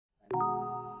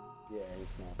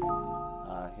now.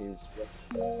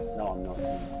 No, I'm not.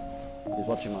 He's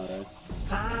watching my race.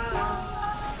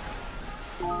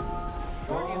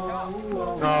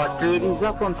 Oh, dude, he's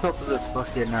up on top of the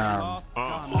fucking, here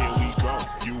we go.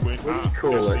 You and what do you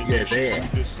call it? Yeah, there.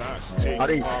 I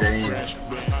didn't see him.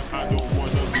 I don't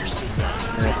wanna lose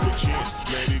tonight. Take a chance,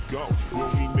 let it go. When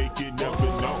we make it, never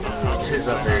know. He's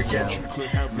up there again.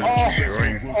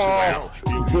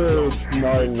 Dude,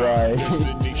 no way.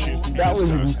 That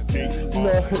was no.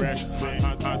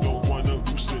 I don't wanna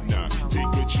lose tonight.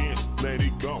 Take a chance, let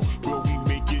it go. When we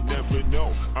make it, never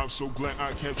know. I'm so glad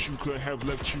I kept you, could have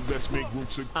left you. Let's make room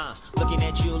to. Looking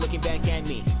at you, looking back at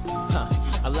me.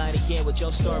 I like to hear what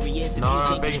your story is. If you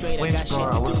think straight, I got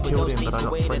shit to do with those things to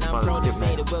wait. And I'm prone to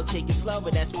say that we'll take it slow,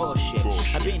 but that's bullshit.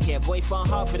 I've been here, boy, fought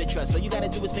hard for the trust. All you gotta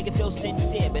do is make it feel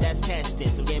sincere, but that's past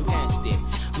tense. I'm getting past it.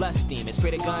 Lust demons, pray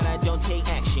to God I don't take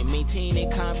action. Maintaining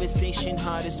conversation,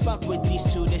 hard as fuck with these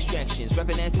two distractions.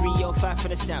 Reppin' that 305 for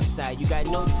the south side. You got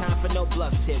no time for no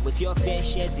bluff tip. With your fair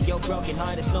shares and your broken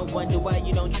heart, it's no wonder why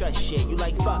you don't trust shit. You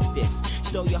like fuck this.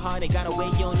 Stole your heart and got away,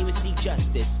 you don't even seek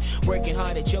justice. Working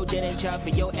hard at your dead end job for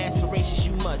your aspirations,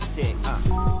 you must hit.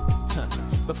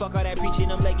 But fuck all that preaching,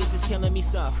 them leggings is killing me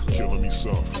softly. Killing me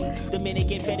softly.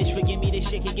 Dominican fetish, forgive me, this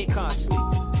shit can get costly.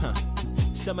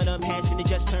 Some of them passing to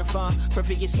just turn far.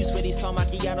 Perfect excuse for these tall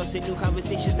macchiatos and new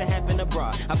conversations that happen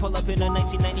abroad. I pull up in a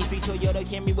 1993 Toyota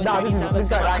Camry with 30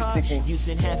 times on my car.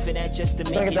 Using half of that just to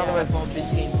make it out on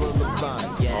Biscayne Boulevard.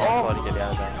 Yeah. Oh, get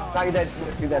out of there. No, you're dead.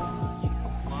 You're dead.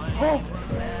 Oh.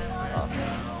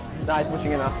 Nah, he's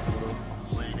pushing enough.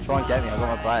 Try and get me, I got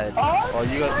my blade. Oh,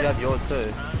 you have yours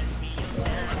too.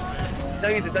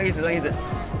 Don't use it, don't use it, don't use it.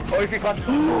 Oh, if you clutch. Use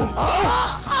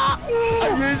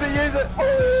it!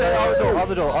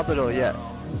 Other door, yeah.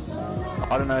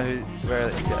 I don't know where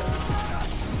it goes.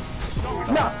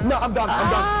 No, I'm done.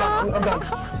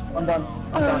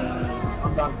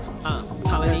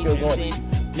 Holiday season.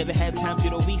 Never had time through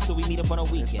the week, so we meet up on a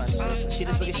weekend. Shit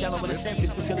is looking shallow on the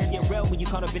surface, but feelings get real when you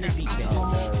caught up in the deep end.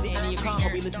 Sitting in your car,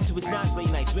 hope we listen to his nice late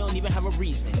nights. We don't even have a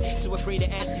reason. Too afraid to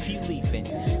ask if you leaving.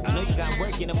 I know you got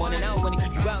work in the morning, I don't wanna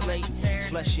keep you out late.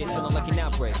 Slush shit, feeling like an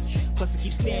outbreak. Plus, I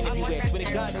keep staring everywhere. Swear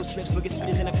to God, those slips looking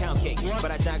sweeter than a pound cake.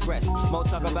 But I digress. More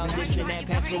talk about this and that,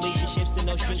 past relationships and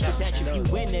no strings attached. If you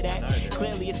into that,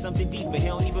 clearly it's something deeper. It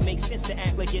don't even make sense to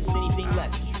act like it's anything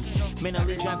less.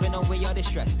 Mentally driving away all the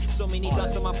stress. So many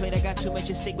thoughts on my plate, I got too much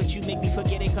at stake, but you make me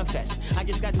forget and confess. I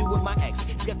just got through with my ex,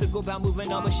 skeptical about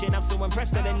moving on, but shit, I'm so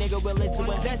impressed that a nigga willing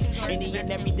to invest any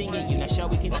and everything in you. Now shall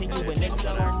we continue? And if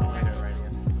so,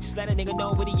 just let a nigga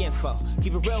know what he in for.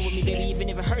 Keep it real with me, baby, even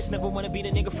if it hurts. Never wanna be the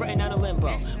nigga fretting out of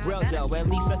limbo. Real though, at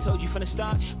least I told you from the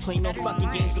start. Play no fucking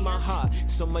games with my heart.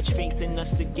 So much faith in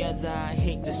us together, I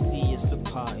hate to see us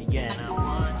apart. Yeah. And I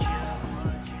want you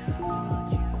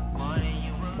more than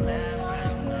you will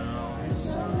ever know.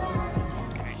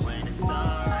 When it's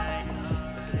alright,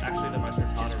 This is actually the most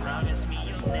retarded. just promise me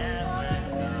you'll never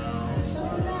go.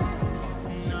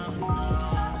 No, no.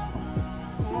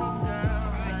 Oh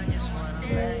girl, I just wanna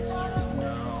let you know. No,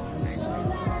 no.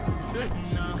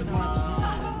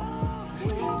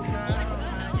 Oh girl,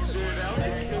 I just wanna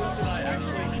let you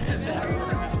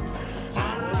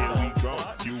Here we go,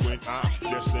 you and I,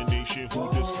 destination who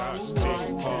decides to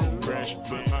take off, crash,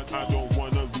 but I don't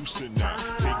wanna lose tonight.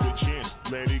 Take a chance,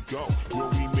 let it go. Will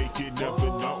we make it? Never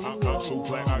know. I'm so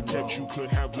glad I kept you, could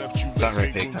have left you. Let's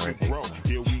make room to grow.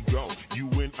 Here we go, you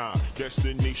and I,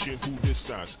 destination who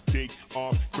decides. Take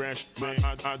off, crash, man,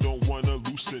 I don't wanna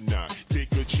lose tonight.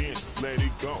 Take a chance, let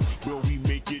it go. Will we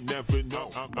make it? Never know.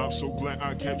 I'm so glad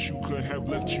I kept you, could have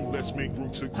left you. Let's make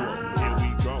room to grow. Here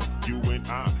we go, you and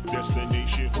I,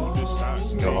 destination who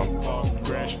decides. Take off,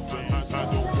 crash, man, I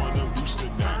don't wanna lose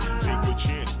tonight. Take a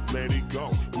chance, let it go.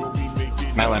 Will we make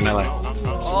it? Melee.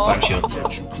 Time shield. Good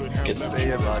to see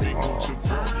you, buddy. Here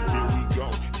we go,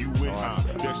 you and I,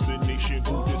 destination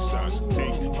who decides.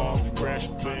 Take off, crash,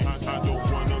 man, I don't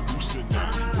wanna lose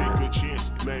tonight. Take a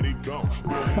chance, let it go.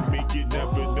 Will we make it?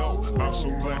 Never know. I'm so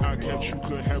glad I kept you,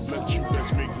 could have left you.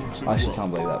 Let's make room to I just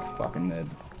can't believe that fucking nerd.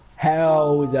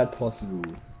 How is that possible?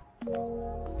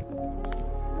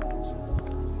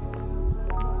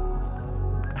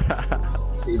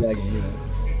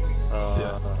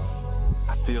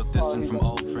 I feel distant from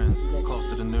old friends,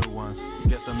 closer to new ones.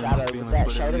 Guess I'm in my feelings,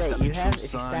 but at least I'm true,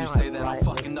 son. You say that I'm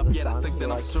fucking up, yet I think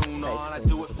that I'm soon on. I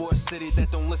do it for a city that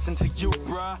don't listen to you,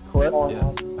 bruh.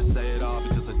 Yeah, I say it all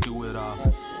because I do it all.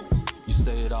 You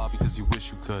say it all because you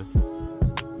wish you could.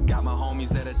 Got my homies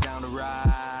that are down to ride.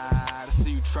 I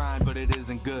see you trying, but it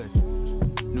isn't good.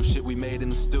 New shit we made in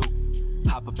the stew.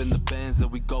 Hop up in the Benz and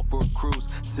we go for a cruise.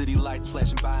 City lights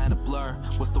flashing by in a blur.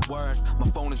 What's the word? My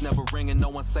phone is never ringing, no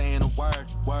one saying a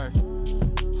word.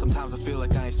 Sometimes I feel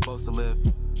like I ain't supposed to live.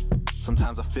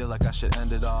 Sometimes I feel like I should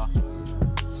end it all.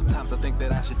 Sometimes I think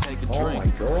that I should take a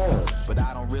drink, but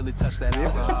I don't really touch that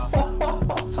alcohol.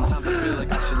 Sometimes I feel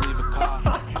like I should leave a car,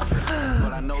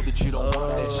 but I know that you don't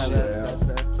want that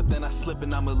shit. But then I slip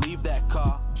and I'ma leave that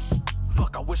car.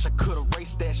 Fuck, I wish I could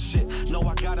erase that shit. No,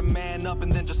 I gotta man up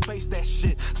and then just face that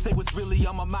shit. Say what's really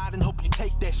on my mind and hope you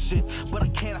take that shit. But I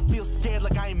can't, I feel scared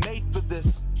like I ain't made for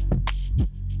this.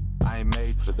 I ain't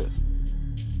made for this.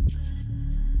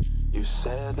 You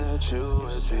said that you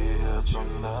would be here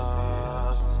from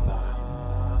the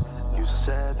start. You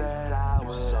said that I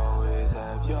would always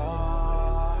have your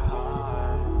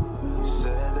heart. You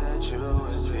said that you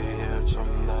would be here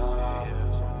from the start.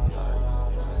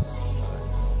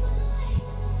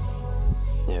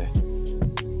 Yeah.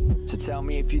 So tell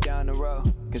me if you're down the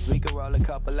road, cause we could roll a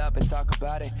couple up and talk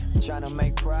about it. Trying to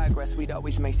make progress, we'd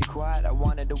always makes you quiet. I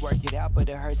wanted to work it out, but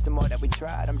it hurts the more that we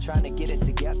tried. I'm trying to get it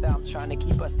together, I'm trying to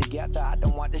keep us together. I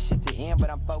don't want this shit to end, but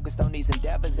I'm focused on these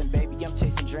endeavors. And baby, I'm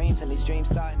chasing dreams, and these dreams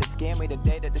starting to scare me. The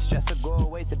day that the stress will go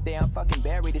away is the day I'm fucking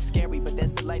buried. It's scary, but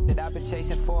that's the life that I've been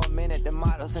chasing for a minute. The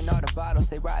models and all the bottles,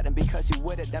 they riding because you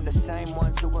with it. Them the same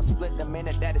ones who gon' split the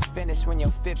minute that it's finished. When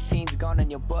your 15's gone and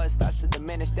your buzz starts to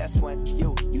diminish, that's when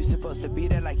you supposed to be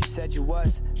there like you said you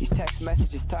was. These text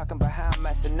messages talking about how I'm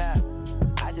messing up.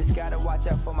 I just gotta watch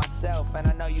out for myself, and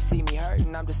I know you see me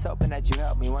hurting. I'm just hoping that you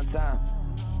help me one time.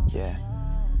 Yeah,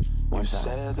 one time. You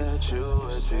said that you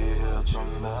would be here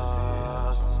from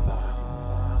the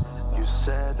start. You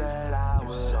said that I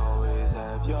would always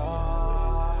have your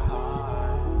heart.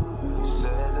 You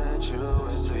said that you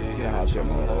would be here from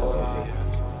the start.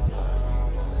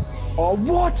 Oh,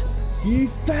 what? You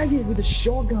faggot with a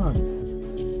shotgun.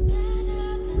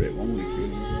 Wait, one week.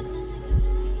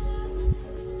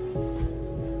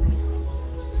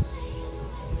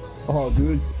 Oh,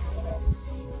 dudes.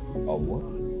 Oh, what?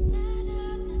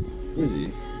 Where is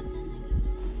he?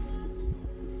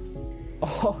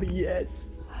 Oh, yes.